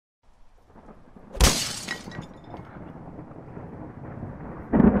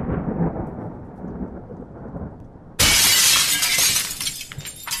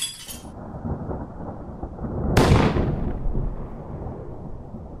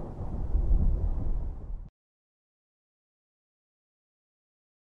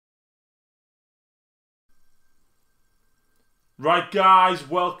Right guys,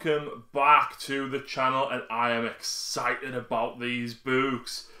 welcome back to the channel and I am excited about these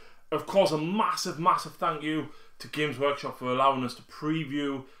books. Of course, a massive thank you to Games Workshop for allowing us to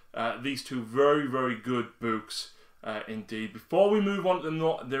preview these two very good books indeed. Before we move on to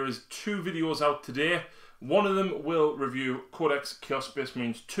them, there is two videos out today. One of them will review Codex Chaos Space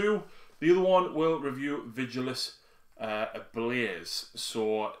Marines 2. The other one will review Vigilus Ablaze.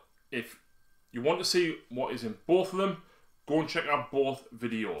 So if you want to see what is in both of them, go and check out both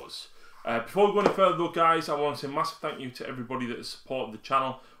videos. Before we go any further though guys, I want to say a massive thank you to everybody that has supported the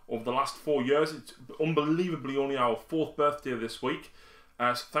channel over the last 4 years. It's unbelievably only our 4th birthday this week.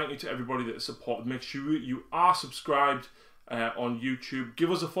 So thank you to everybody that has supported. Make sure you are subscribed on YouTube.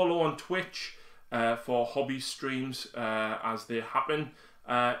 Give us a follow on Twitch for hobby streams as they happen.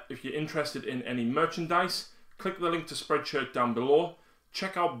 If you're interested in any merchandise, click the link to Spreadshirt down below.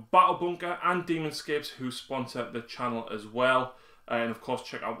 Check out Battle Bunker and Demonscapes, who sponsor the channel as well. And of course,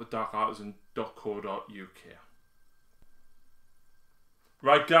 check out the Dark Artisan.co.uk.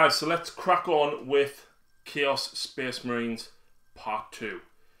 Right guys, so let's crack on with Chaos Space Marines Part 2.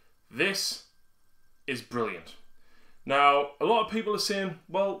 This is brilliant. Now, a lot of people are saying,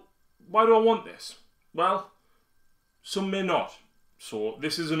 well, why do I want this? Well, some may not. So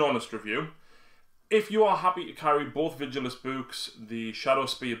this is an honest review. If you are happy to carry both Vigilus books, the Shadow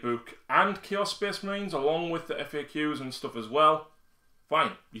Spear book, and Chaos Space Marines, along with the FAQs and stuff as well,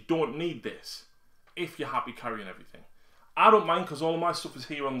 fine. You don't need this if you're happy carrying everything. I don't mind because all of my stuff is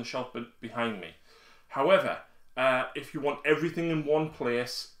here on the shelf behind me. However, if you want everything in one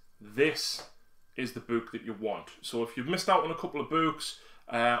place, this is the book that you want. So if you've missed out on a couple of books,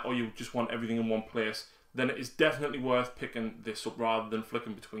 or you just want everything in one place, then it is definitely worth picking this up rather than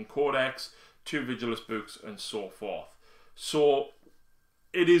flicking between Codex, 2 Vigilus books and so forth. So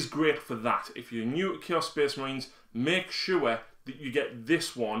it is great for that. If you're new to Chaos Space Marines, make sure that you get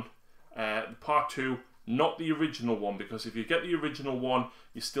this one, Part 2, not the original one, because if you get the original one,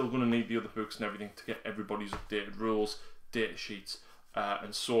 you're still going to need the other books and everything to get everybody's updated rules, data sheets,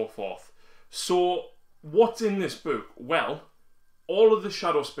 and so forth. So what's in this book? Well, all of the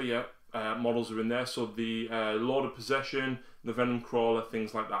Shadow Spear models are in there, so the Lord of Possession, the Venom Crawler,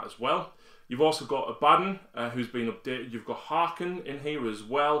 things like that as well. You've also got Abaddon, who's been updated. You've got Harkin in here as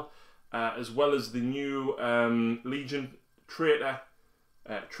well as the new Legion Traitor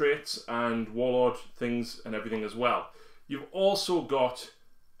traits and Warlord things and everything as well. You've also got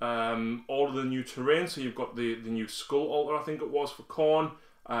all of the new terrain, so you've got the new Skull Altar, I think it was, for Khorne,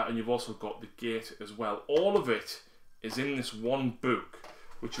 and you've also got the Gate as well. All of it is in this one book,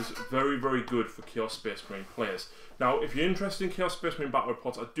 which is very good for Chaos Space Marine players. Now, if you're interested in Chaos Space Marine Battle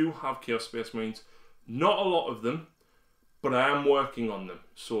Reports, I do have Chaos Space Marines. Not a lot of them, but I am working on them.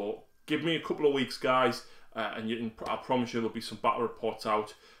 So give me a couple of weeks, guys, and I promise you there'll be some Battle Reports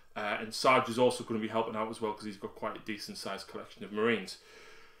out. And Sarge is also going to be helping out as well because he's got quite a decent-sized collection of Marines.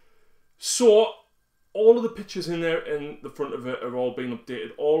 So all of the pictures in there in the front of it are all being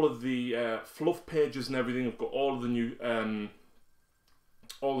updated. All of the fluff pages and everything have got all of the new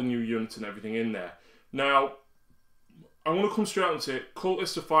units and everything in there. Now, I'm going to come straight out and say,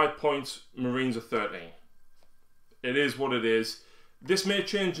 Cultists are 5 points, Marines are 13. It is what it is. This may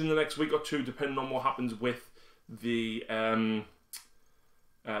change in the next week or two, depending on what happens with the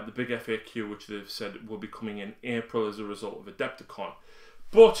big FAQ, which they've said will be coming in April as a result of Adepticon.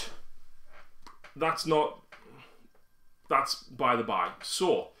 But that's by the by.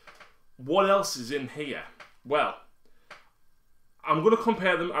 So, what else is in here? Well, I'm going to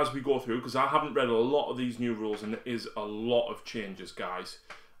compare them as we go through because I haven't read a lot of these new rules and there is a lot of changes, guys,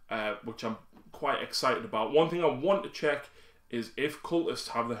 which I'm quite excited about. One thing I want to check is if Cultists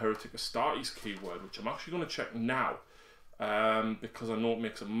have the Heretic Astartes keyword, which I'm actually going to check now because I know it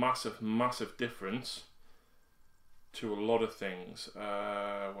makes a massive difference to a lot of things. Where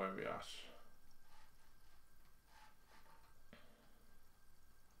are we at?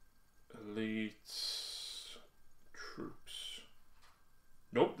 Elites, troops.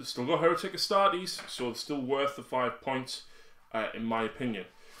 Nope, they've still got Heretic Astartes, so it's still worth the 5 points, in my opinion.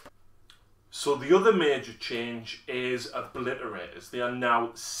 So the other major change is Obliterators. They are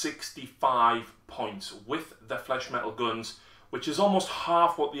now 65 points with their flesh metal guns, which is almost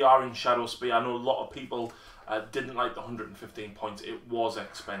half what they are in Shadow Spear. I know a lot of people didn't like the 115 points. It was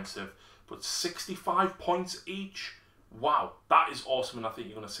expensive, but 65 points each? Wow, that is awesome, and I think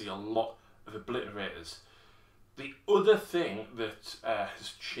you're going to see a lot of Obliterators. The other thing that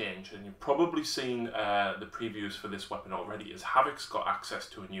has changed, and you've probably seen the previews for this weapon already, is Havoc's got access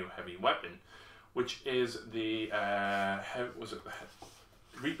to a new heavy weapon, which is the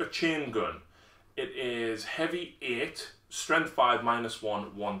Reaper chain gun. It is heavy 8, strength 5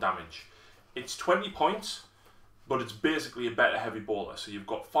 -1, 1 damage. It's 20 points, but it's basically a better heavy bolter. So you've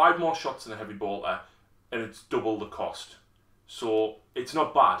got 5 more shots than a heavy bolter, and it's double the cost. So it's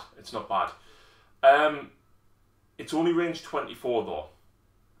not bad. It's not bad. It's only range 24 though,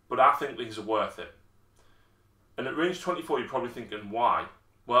 but I think these are worth it. And at range 24, you're probably thinking, why?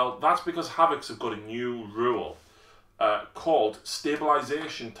 Well, that's because Havocs have got a new rule called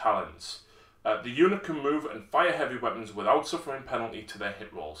Stabilization Talents. The unit can move and fire heavy weapons without suffering penalty to their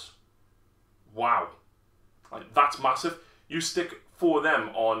hit rolls. Wow. Like, that's massive. You stick 4 of them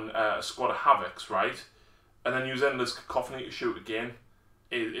on a squad of Havocs, right? And then use Endless Cacophony to shoot again.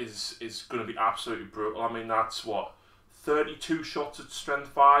 It is going to be absolutely brutal. I mean, that's what? 32 shots at strength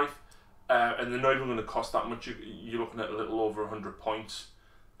 5. And they're not even going to cost that much. You're looking at a little over 100 points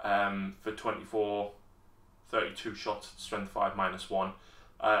for 24, 32 shots at strength 5 -1.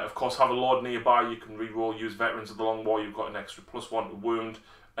 Of course, have a Lord nearby. You can reroll, use Veterans of the Long War. You've got an extra +1 to wound,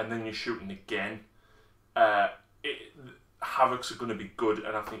 and then you're shooting again. Havocs are going to be good,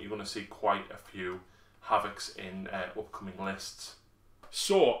 and I think you're going to see quite a few Havocs in upcoming lists.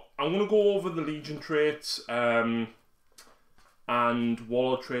 So, I'm going to go over the Legion traits, and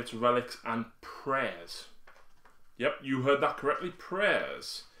Warlord traits, relics, and prayers. Yep, you heard that correctly,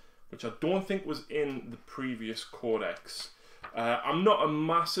 prayers, which I don't think was in the previous Codex. I'm not a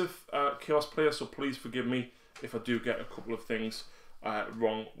massive Chaos player, so please forgive me if I do get a couple of things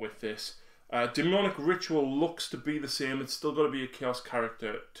wrong with this. Demonic Ritual looks to be the same. It's still got to be a Chaos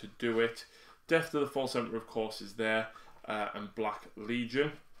character to do it. Death to the False Emperor, of course, is there, and Black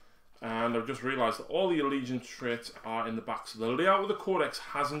Legion. And I've just realised that all the Legion traits are in the back. So the layout of the Codex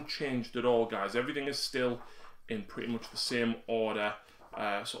hasn't changed at all, guys. Everything is still in pretty much the same order.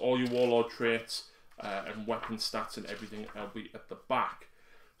 So all your Warlord traits and weapon stats and everything will be at the back.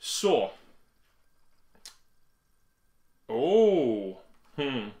 So, Mere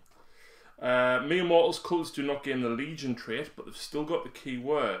Mortals cultists do not gain the Legion trait, but they've still got the key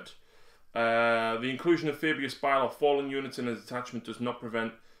word. The inclusion of Fabius Bile or fallen units in a detachment does not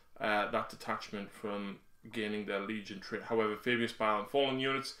prevent that detachment from gaining their Legion trait. However, Fabius Bile and fallen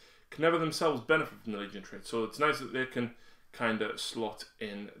units can never themselves benefit from the Legion trait, so it's nice that they can kind of slot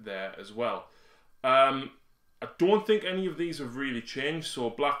in there as well. I don't think any of these have really changed. So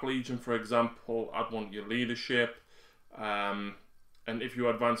Black Legion, for example, I'd want your leadership, and if you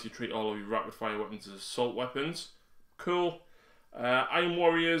advance, you treat all of your rapid fire weapons as assault weapons. Cool. Iron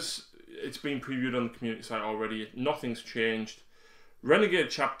Warriors, it's been previewed on the community site already. Nothing's changed. Renegade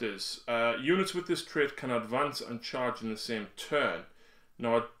Chapters. Units with this trait can advance and charge in the same turn.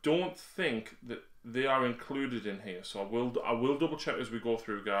 Now, I don't think that they are included in here, so I will double check as we go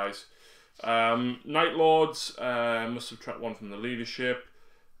through, guys. Night Lords must subtract 1 from the leadership.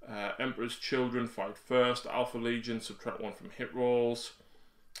 Emperor's Children fight first. Alpha Legion subtract 1 from hit rolls.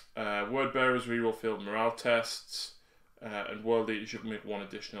 Word Bearers reroll failed morale tests. And World Leadership make 1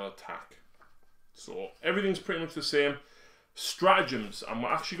 additional attack. So everything's pretty much the same. Stratagems. I'm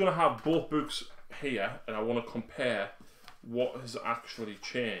actually going to have both books here, and I want to compare what has actually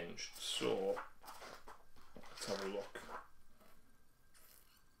changed. So let's have a look.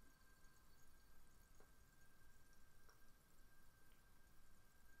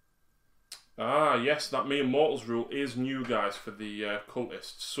 Ah, yes, that Mere Mortals rule is new, guys, for the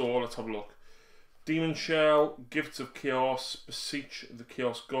cultists. So let's have a look. Demon Shell, Gifts of Chaos, Beseech the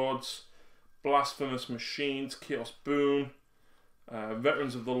Chaos Gods, Blasphemous Machines, Chaos Boon,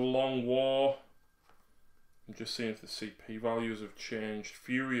 Veterans of the Long War. I'm just seeing if the CP values have changed.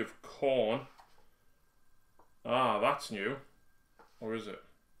 Fury of Khorne. Ah, that's new. Or is it?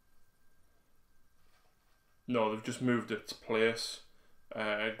 No, they've just moved its place.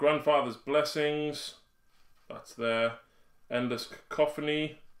 Grandfather's Blessings. That's there. Endless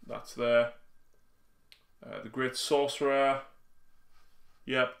Cacophony. That's there. The Great Sorcerer.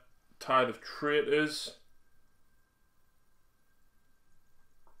 Yep. Tide of Traitors.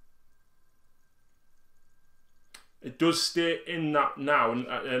 It does state in that now, and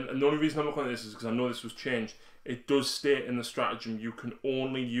the only reason I'm looking at this is because I know this was changed. It does state in the stratagem you can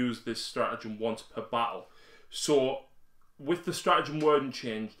only use this stratagem once per battle. So, with the stratagem wording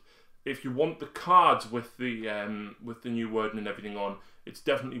changed, if you want the cards with the new wording and everything on, it's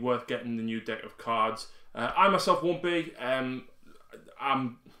definitely worth getting the new deck of cards. I myself won't be. I'm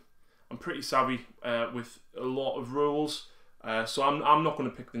pretty savvy with a lot of rules, so I'm not going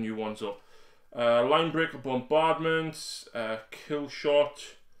to pick the new ones up. Linebreaker Bombardment, Kill Shot,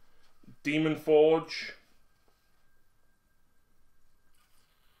 Demon Forge.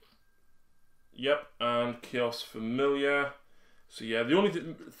 Yep, and Chaos Familiar. So yeah, the only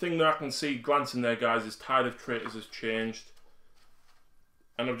thing that I can see glancing there, guys, is Tide of Traitors has changed.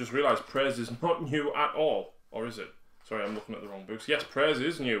 And I've just realised Prayers is not new at all. Or is it? Sorry, I'm looking at the wrong books. Yes, Prayers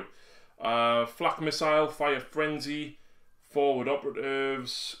is new. Flak Missile, Fire Frenzy, Forward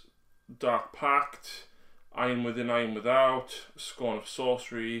Operatives, Dark Pact, Iron Within, Iron Without, Scorn of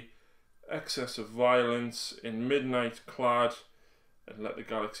Sorcery, Excess of Violence, In Midnight Clad, and Let the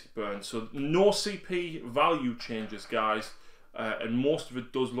Galaxy Burn. So no CP value changes, guys, and most of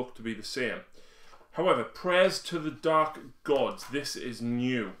it does look to be the same. However, Prayers to the Dark Gods, this is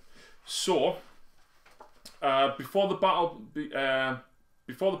new. So before the battle,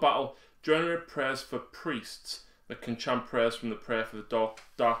 generate prayers for priests that can chant prayers from the prayer for the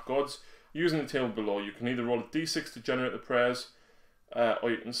dark gods. Using the table below, you can either roll a d6 to generate the prayers, or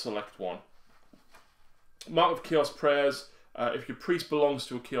you can select one. Mark of Chaos prayers. If your priest belongs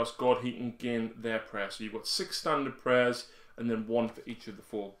to a Chaos god, he can gain their prayer. So you've got 6 standard prayers, and then 1 for each of the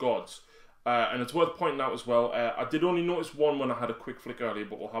 4 gods. And it's worth pointing out as well, I did only notice one when I had a quick flick earlier,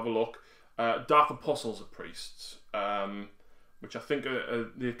 but we'll have a look. Dark Apostles are priests, which I think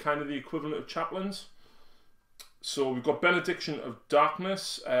are they're kind of the equivalent of chaplains. So we've got Benediction of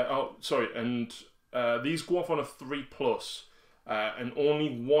Darkness, these go off on a 3+, and only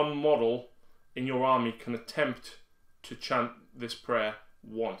one model in your army can attempt to chant this prayer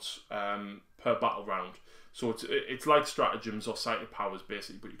once per battle round. So it's like stratagems or psychic powers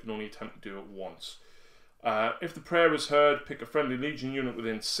basically, but you can only attempt to do it once. If the prayer is heard, pick a friendly legion unit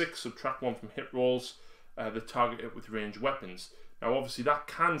within 6, subtract 1 from hit rolls, that target it with ranged weapons. Now obviously that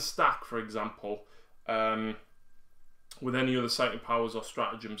can stack, for example, with any other psychic powers or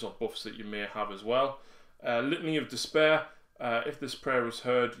stratagems or buffs that you may have as well. Litany of Despair. If this prayer is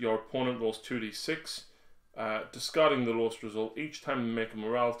heard, your opponent rolls 2d6, discarding the lowest result each time you make a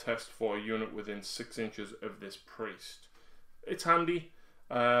morale test for a unit within 6 inches of this priest. It's handy.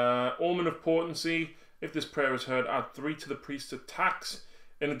 Omen of Potency. If this prayer is heard, add 3 to the priest's attacks.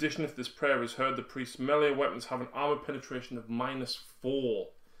 In addition, if this prayer is heard, the priest's melee weapons have an armor penetration of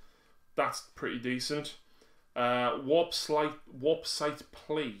 -4. That's pretty decent. Warp Sight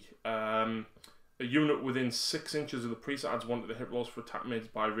Plea. A unit within 6 inches of the priest adds 1 to the hit rolls for attack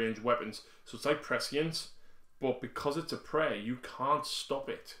made by ranged weapons. So it's like Prescience, but because it's a prayer, you can't stop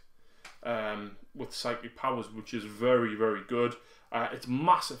it with psychic powers, which is very, very good. It's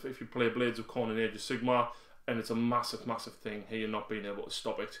massive if you play Blades of Khorne and Age of Sigmar, and it's a massive, massive thing here, not being able to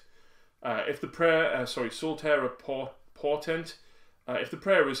stop it. If the prayer, Soul Terror Portent. If the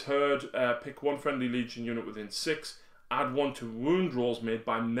prayer is heard, pick 1 friendly legion unit within 6, add 1 to wound rolls made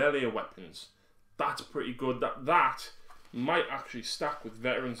by melee weapons. That's pretty good. That might actually stack with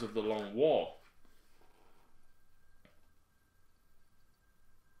Veterans of the Long War.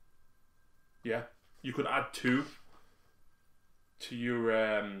 Yeah, you could add 2 to your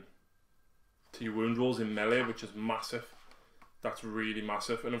wound rolls in melee, which is massive. That's really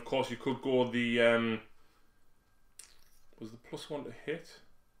massive. And of course, you could go the was the +1 to hit?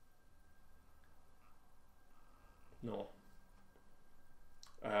 No.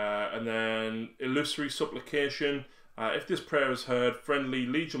 And then Illusory Supplication. If this prayer is heard, friendly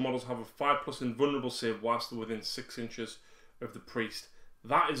legion models have a 5+ invulnerable save whilst they're within 6 inches of the priest.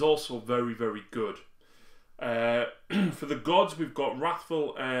 That is also very, very good. For the gods, we've got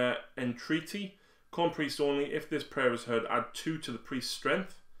Wrathful Entreaty. Khorne priest only. If this prayer is heard, add 2 to the priest's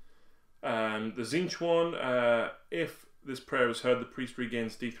strength. The Tzeentch one. If this prayer is heard, the priest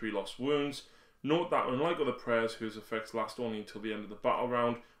regains D3 lost wounds. Note that unlike other prayers whose effects last only until the end of the battle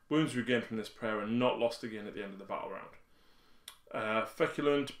round, wounds regained from this prayer are not lost again at the end of the battle round.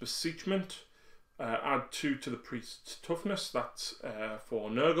 Feculent Beseechment. Add 2 to the priest's toughness. That's for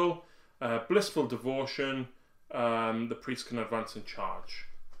Nurgle. Blissful Devotion. The priest can advance and charge.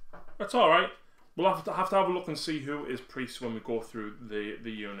 That's alright. We'll have to have a look and see who is priest when we go through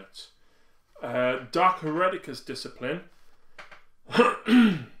the units. Dark Hereticus Discipline.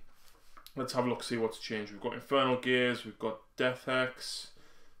 Let's have a look, see what's changed. We've got Infernal Gaze, we've got Death Hex,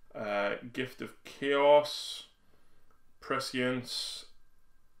 Gift of Chaos, Prescience,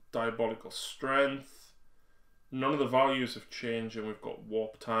 Diabolical Strength. None of the values have changed, and we've got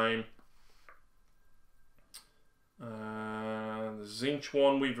Warp Time. The Tzeentch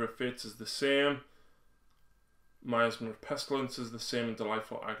one, Weaver of Fates, is the same. Miasma of Pestilence is the same, and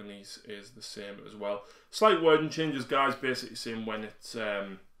Delightful Agonies is the same as well. Slight wording changes, guys, basically saying when it's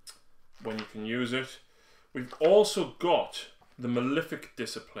when you can use it. We've also got the Malefic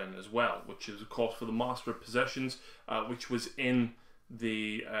Discipline as well, which is of course for the Master of Possessions, which was in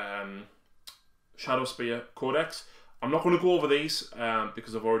the Shadowspear Codex. I'm not going to go over these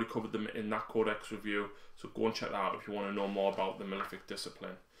because I've already covered them in that Codex review, so go and check that out if you want to know more about the Malefic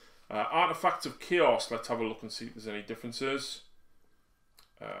Discipline. Artifacts of Chaos, let's have a look and see if there's any differences.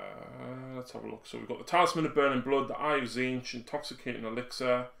 Let's have a look. So we've got the Talisman of Burning Blood, the Eye of Zinch, Intoxicating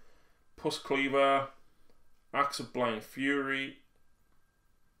Elixir, Pus Cleaver, Axe of Blind Fury,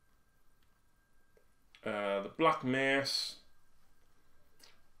 the Black Mace,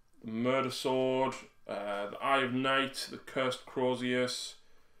 the Murder Sword, the Eye of Night, the Cursed Crozius,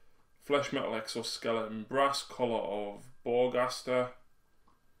 Flesh Metal Exoskeleton, Brass Collar of Borgaster,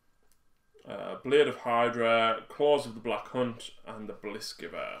 Blade of Hydra, Claws of the Black Hunt, and the Bliss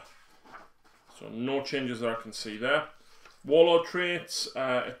Giver. So no changes that I can see there. Warlord traits,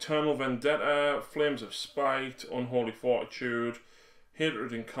 Eternal Vendetta, Flames of Spite, Unholy Fortitude,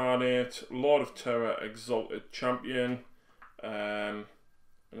 Hatred Incarnate, Lord of Terror, Exalted Champion. And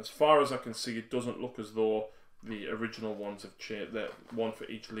as far as I can see, it doesn't look as though the original ones have changed. That one for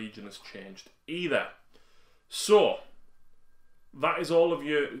each legion has changed either. So that is all of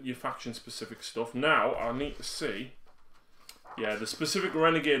your faction specific stuff. Now I need to see. Yeah, the specific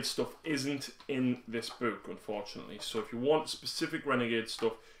Renegade stuff isn't in this book, unfortunately. So if you want specific Renegade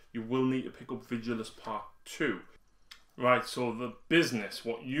stuff, you will need to pick up Vigilus Part 2. Right, so the business,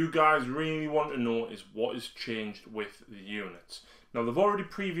 what you guys really want to know is what has changed with the units. Now, they've already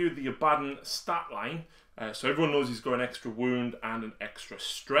previewed the Abaddon stat line, so everyone knows he's got an extra wound and an extra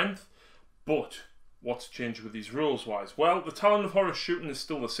strength. But what's changed with these rules-wise? Well, the Talon of Horror shooting is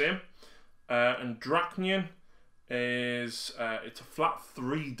still the same, and Draconian is it's a flat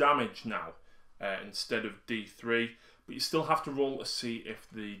 3 damage now instead of D3, but you still have to roll to see if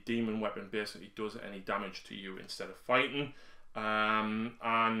the demon weapon basically does any damage to you instead of fighting.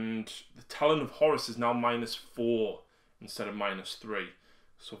 And the Talon of Horus is now -4 instead of -3,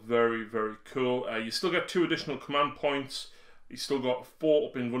 so very, very cool. You still get 2 additional command points. You still got 4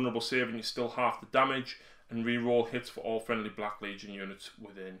 up in vulnerable save, and you still half the damage, and re-roll hits for all friendly Black Legion units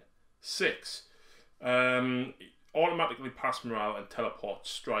within 6. Automatically pass morale and teleport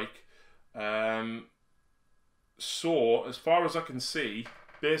strike. So as far as I can see,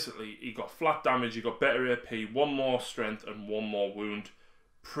 basically he got flat damage, he got better AP, 1 more strength and 1 more wound.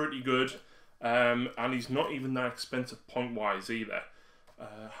 Pretty good. And he's not even that expensive point wise either.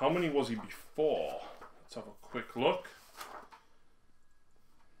 How many was he before? Let's have a quick look.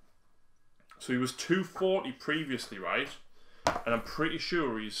 So he was 240 previously, right? And I'm pretty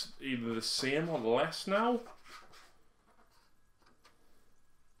sure he's either the same or less now.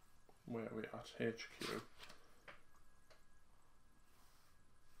 Where are we at? HQ.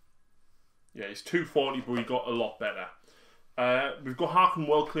 Yeah, he's 240, but he got a lot better. We've got Harken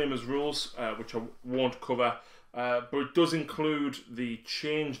Worldclaimers rules, which I won't cover, but it does include the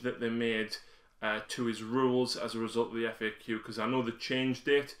change that they made to his rules as a result of the FAQ, because I know they changed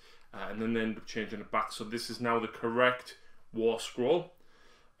it, and then they ended up changing it back, so this is now the correct War Scroll.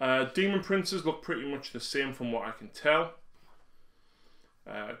 Demon Princes look pretty much the same from what I can tell.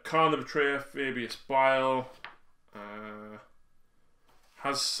 Khan the Betrayer, Fabius Bile.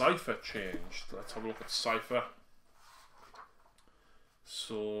 Has Cypher changed? Let's have a look at Cypher.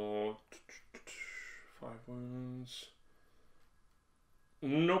 So 5 wounds.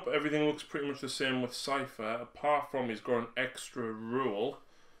 Nope, everything looks pretty much the same with Cypher, apart from he's got an extra rule.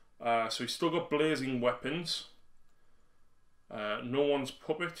 So he's still got blazing weapons. No One's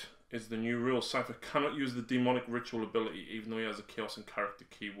Puppet is the new rule. Cypher cannot use the demonic ritual ability, even though he has a chaos and character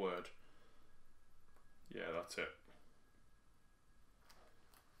keyword. Yeah, that's it.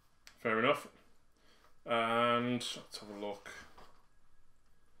 Fair enough. And let's have a look.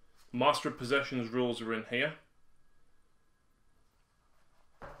 Master of Possessions rules are in here.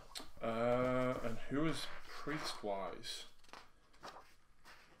 And who is priest-wise?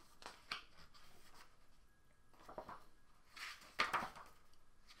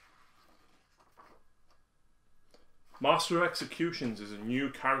 Master of Executions is a new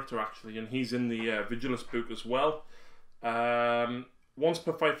character actually, and he's in the Vigilus book as well. Once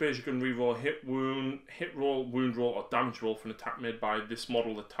per fight phase, you can reroll hit roll, wound roll, or damage roll for an attack made by this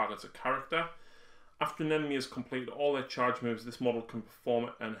model that targets a character. After an enemy has completed all their charge moves, this model can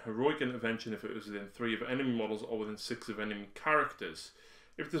perform an heroic intervention if it was within 3 of enemy models or within 6 of enemy characters.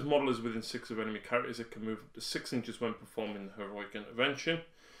 If this model is within 6 of enemy characters, it can move up to 6 inches when performing the heroic intervention.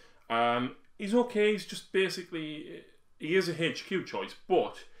 He's okay, he's just basically, he is a HQ choice,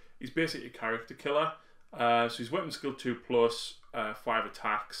 but he's basically a character killer. So he's weapon skill 2+, 5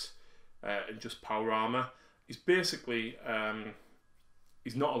 attacks, and just power armor. He's basically,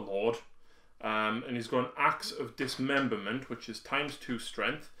 he's not a lord, and he's got an Axe of Dismemberment, which is ×2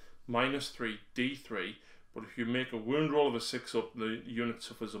 strength, -3 D3, but if you make a wound roll of a 6 up, the unit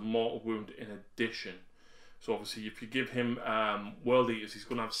suffers a mortal wound in addition. So obviously if you give him World Eaters, he's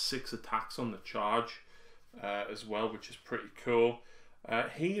going to have 6 attacks on the charge as well, which is pretty cool.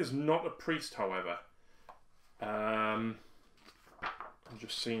 He is not a priest, however. I'm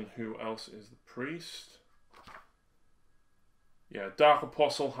just seeing who else is the priest. Yeah, Dark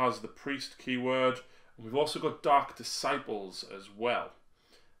Apostle has the priest keyword. And we've also got Dark Disciples as well.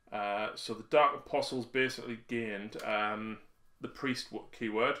 So the Dark Apostles basically gained the priest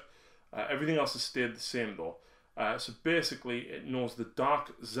keyword. Everything else has stayed the same though. So basically it knows the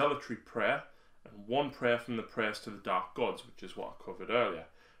Dark Zealotry prayer and 1 prayer from the prayers to the Dark Gods, which is what I covered earlier.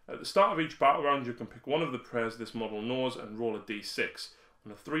 At the start of each battle round, you can pick one of the prayers this model knows and roll a d6.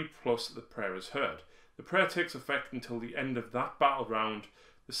 On a 3+, the prayer is heard. The prayer takes effect until the end of that battle round.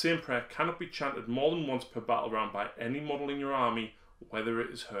 The same prayer cannot be chanted more than once per battle round by any model in your army, whether it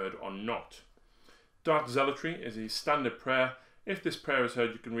is heard or not. Dark Zealotry is a standard prayer. If this prayer is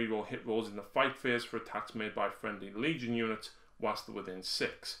heard, you can reroll hit rolls in the fight phase for attacks made by friendly Legion units whilst they're within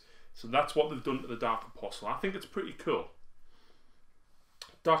 6. So that's what they've done to the Dark Apostle. I think it's pretty cool.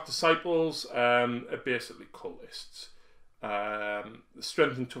 Dark Disciples are basically cultists.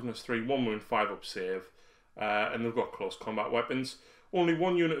 Strength and Toughness 3, 1 wound, 5 up save, and they've got close combat weapons. Only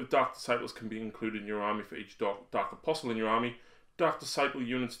 1 unit of Dark Disciples can be included in your army for each Dark Apostle in your army. Dark Disciple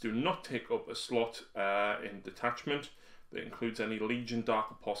units do not take up a slot in detachment that includes any Legion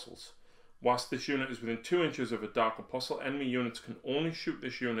Dark Apostles. Whilst this unit is within 2 inches of a Dark Apostle, enemy units can only shoot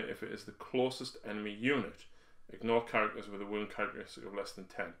this unit if it is the closest enemy unit. Ignore characters with a wound characteristic of less than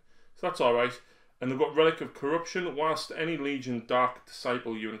 10. So that's alright. And they've got Relic of Corruption. Whilst any Legion Dark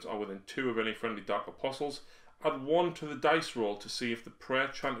Disciple units are within 2 of any friendly Dark Apostles, add 1 to the dice roll to see if the prayer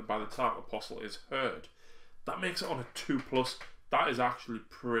chanted by the Dark Apostle is heard. That makes it on a 2+. That is actually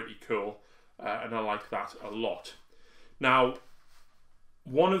pretty cool, and I like that a lot. Now,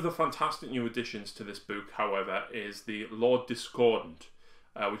 one of the fantastic new additions to this book, however, is the Lord Discordant,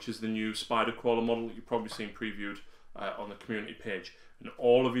 which is the new spider crawler model that you've probably seen previewed on the community page. And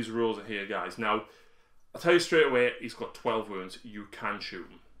all of his rules are here, guys. Now, I'll tell you straight away, he's got 12 wounds. You can shoot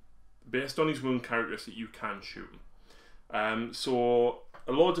him. Based on his wound characteristic, you can shoot him. So,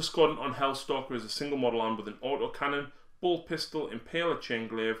 a Lord Discordant on Hellstalker is a single model armed with an autocannon, bolt pistol, impaler, chain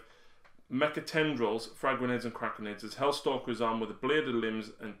glaive, mecha tendrils, frag grenades and crack grenades. His Hellstalker is armed with a bladed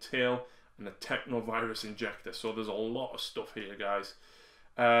limbs and tail and a technovirus injector. So there's a lot of stuff here, guys.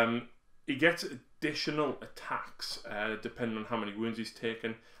 He gets additional attacks depending on how many wounds he's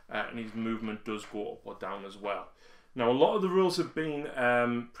taken, and his movement does go up or down as well. Now, a lot of the rules have been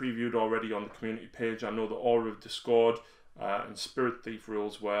previewed already on the community page. I know the Aura of Discord and Spirit Thief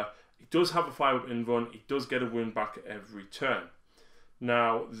rules were. He does have a 5-up invuln. He does get a wound back every turn.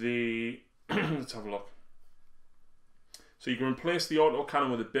 Now, let's have a look. So you can replace the autocannon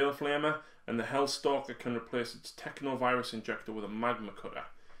with a Bale Flamer, and the Hellstalker can replace its Technovirus Injector with a Magma Cutter.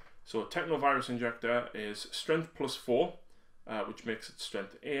 So a Technovirus Injector is Strength +4, which makes it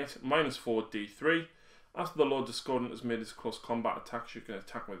Strength 8, -4 D3. After the Lord Discordant has made his close combat attacks, you can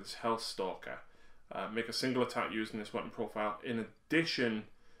attack with his Hellstalker. Make a single attack using this weapon profile in addition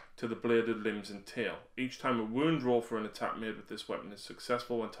to the bladed limbs and tail. Each time a wound roll for an attack made with this weapon is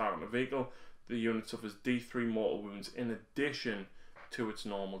successful when targeting a vehicle, the unit suffers D3 mortal wounds in addition to its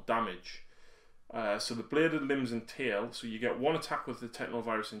normal damage. So the bladed limbs and tail, so you get 1 attack with the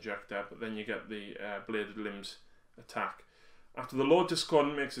Technovirus Injector, but then you get the bladed limbs attack. After the Lord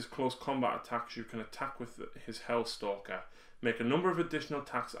Discordant makes his close combat attacks, you can attack with his Hellstalker. Make a number of additional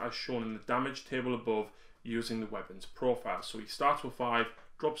attacks as shown in the damage table above using the weapon's profile. So he starts with 5,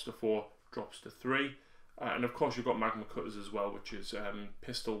 drops to 4, drops to 3. And of course you've got Magma Cutters as well, which is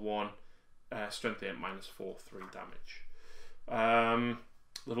Pistol 1, Strength 8, -4, 3 damage.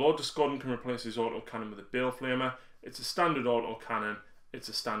 The Lord Discordant can replace his autocannon with a Bale Flamer. It's a standard autocannon. It's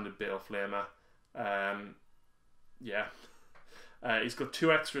a standard Bale Flamer. He's got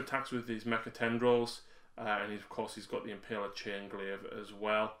 2 extra attacks with these Mecha Tendrils. And of course he's got the Impaler Chain Glaive as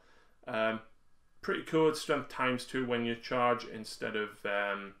well. Pretty cool. It's Strength ×2 when you charge instead of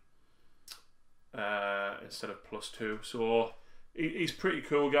 +2. So he's pretty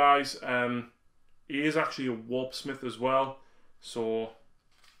cool, guys. He is actually a Warpsmith as well. So,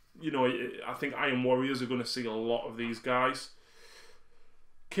 you know, I think Iron Warriors are going to see a lot of these guys.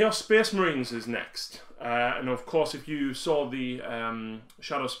 Chaos Space Marines is next. And of course, if you saw the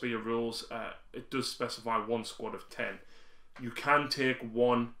Shadow Spear rules, it does specify 1 squad of 10. You can take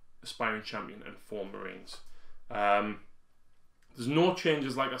 1 Aspiring Champion and 4 Marines. There's no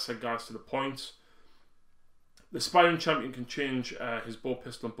changes, like I said, guys, to the points. The Aspiring Champion can change his bolt,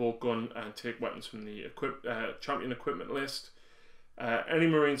 pistol and bolt gun and take weapons from the champion equipment list. Any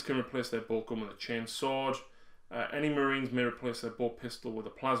Marines can replace their bolt gun with a chain sword. Any Marines may replace their bolt pistol with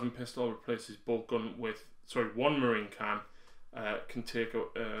a plasma pistol. Replace his bolt gun with... Sorry, one Marine can take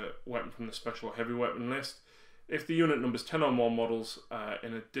a weapon from the special or heavy weapon list. If the unit numbers 10 or more models,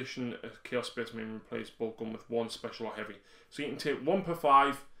 in addition, a Chaos Space Marine replace bolt gun with one special or heavy. So you can take 1 per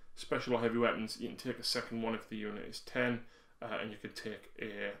 5 special or heavy weapons. You can take a second one if the unit is 10, and you can take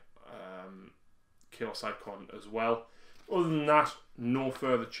a Chaos Icon as well. Other than that, no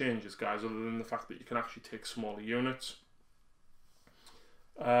further changes, guys, other than the fact that you can actually take smaller units.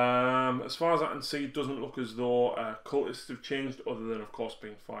 As far as I can see, it doesn't look as though cultists have changed, other than, of course,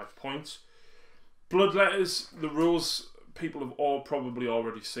 being 5 points. Bloodletters, the rules people have all probably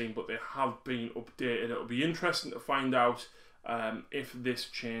already seen, but they have been updated. It'll be interesting to find out if this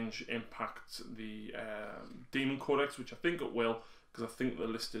change impacts the Demon Codex, which I think it will, because I think they're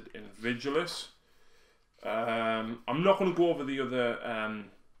listed in Vigilus. I'm not going to go over the other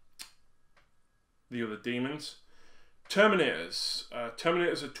demons. Terminators.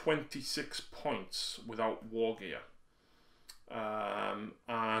 Terminators are 26 points without war gear.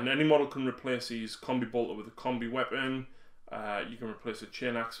 And any model can replace his combi bolter with a combi weapon. You can replace a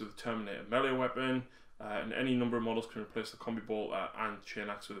chain axe with a Terminator melee weapon. And any number of models can replace the combi bolter and chain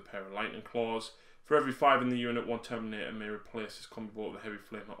axe with a pair of lightning claws. For every 5 in the unit, one Terminator may replace his combi bolter with a heavy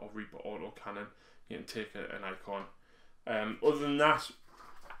flamer or Reaper auto cannon. You can take an icon. Other than that,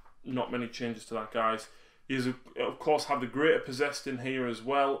 not many changes to that, guys. You of course have the Greater Possessed in here as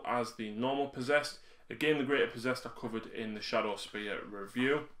well as the normal Possessed. Again, the Greater Possessed are covered in the Shadow Spear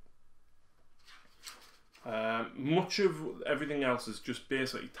review. Much of everything else is just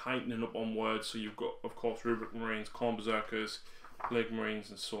basically tightening up on words. So you've got, of course, Rubric Marines, Khorne Berserkers, Plague Marines,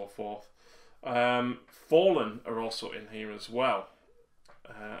 and so forth. Fallen are also in here as well.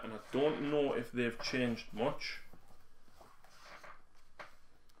 And I don't know if they've changed much.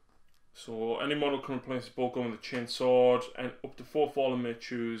 So any model can replace a bolt gun with a chain sword, and up to 4 Fallen may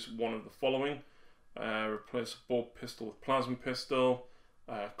choose one of the following. Replace a bolt pistol with plasma pistol,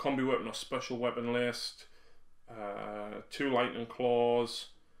 combi weapon or special weapon list, 2 lightning claws,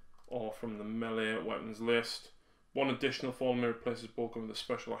 or from the melee weapons list. 1 additional Fallen may replace his bolt gun with a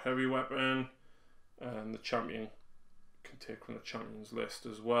special or heavy weapon, and the champion can take from the champions list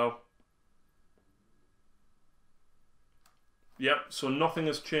as well. Yep, so nothing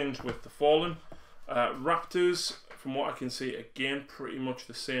has changed with the Fallen. Raptors, from what I can see, again, pretty much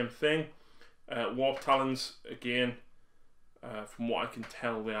the same thing. Warp Talons, again, from what I can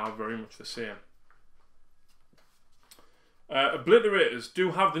tell, they are very much the same. Obliterators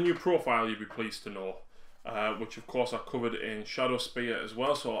do have the new profile, you'd be pleased to know, which of course are covered in Shadow Spear as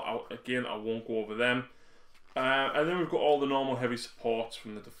well, so again, I won't go over them. And then we've got all the normal heavy supports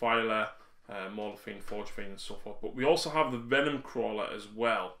from the Defiler, Mauler Fiend, Forge Fiend, and so forth. But we also have the Venom Crawler as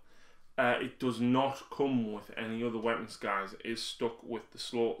well. It does not come with any other weapons, guys. It is stuck with the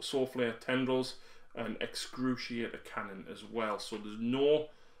Soul Flare Tendrils and Excruciator Cannon as well. So there's no...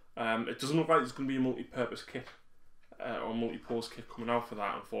 it doesn't look like there's going to be a multi-purpose kit or multi-pose kit coming out for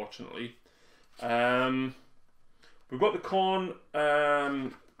that, unfortunately. We've got the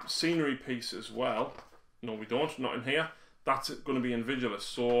Khorne scenery piece as well. No, we don't. Not in here. That's going to be in Vigilus.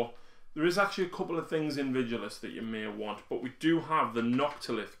 So there is actually a couple of things in Vigilus that you may want, but we do have the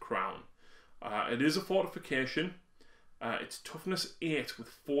Noctilith Crown. It is a fortification. It's toughness 8 with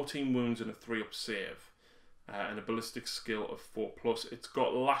 14 wounds and a 3-up save, and a ballistic skill of 4+. It's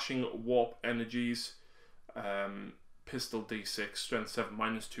got lashing warp energies, pistol d6, strength 7,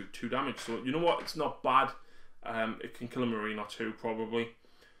 -2, 2 damage. So you know what? It's not bad. It can kill a Marine or 2 probably.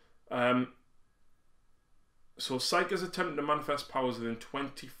 So Psychers attempting to manifest powers within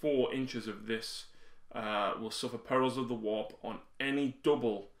 24 inches of this will suffer perils of the warp on any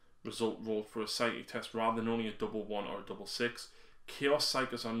double result rolled for a psychic test rather than only a double 1 or a double 6. Chaos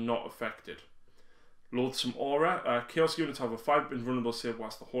Psychers are not affected. Loathsome Aura. Chaos units have a 5 invulnerable save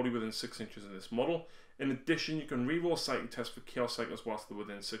whilst they're wholly within 6 inches of this model. In addition, you can reroll psychic tests for Chaos Psychers whilst they're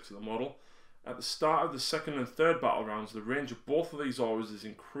within 6 of the model. At the start of the 2nd and 3rd battle rounds, the range of both of these auras is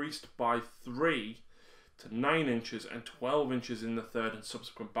increased by 3 to 9 inches and 12 inches in the 3rd and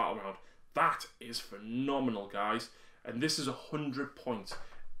subsequent battle round. That is phenomenal, guys. And this is 100 points.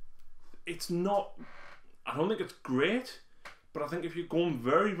 It's not... I don't think it's great, but I think if you're going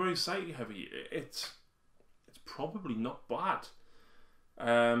very, very psychic heavy, it's probably not bad.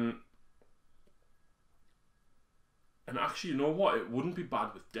 And actually, you know what? It wouldn't be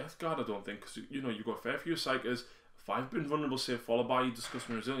bad with Death Guard, I don't think, because, you know, you've got a fair few Psychers, 5 invulnerable save followed by your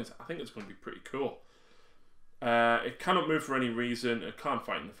Disgusting Resilience. I think it's going to be pretty cool. It cannot move for any reason. It can't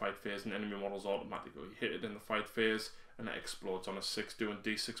fight in the fight phase, and enemy models automatically hit it in the fight phase, and it explodes on a 6, doing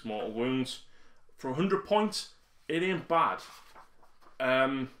D6 mortal wounds. For 100 points, it ain't bad.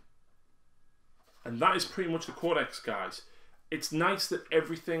 And that is pretty much the Codex, guys. It's nice that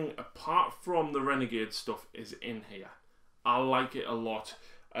everything apart from the Renegade stuff is in here. I like it a lot.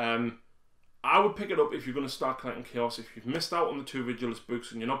 I would pick it up if you're going to start collecting Chaos. If you've missed out on the 2 Vigilist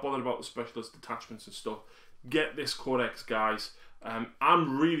books and you're not bothered about the Specialist detachments and stuff, get this Codex, guys.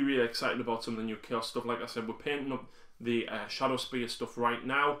 I'm really, really excited about some of the new Chaos stuff. Like I said, we're painting up the Shadow Spear stuff right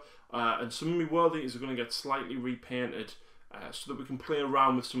now, and some of my World Eaters are going to get slightly repainted so that we can play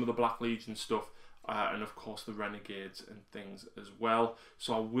around with some of the Black Legion stuff, and of course the Renegades and things as well.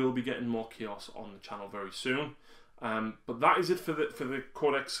 So I will be getting more Chaos on the channel very soon. But that is it for the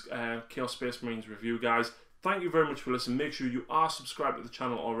Codex Chaos Space Marines review, guys. Thank you very much for listening. Make sure you are subscribed to the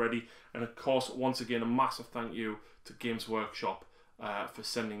channel already, and of course, once again, a massive thank you to Games Workshop for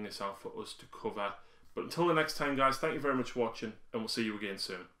sending this out for us to cover. But until the next time, guys, thank you very much for watching, and we'll see you again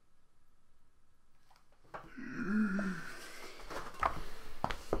soon.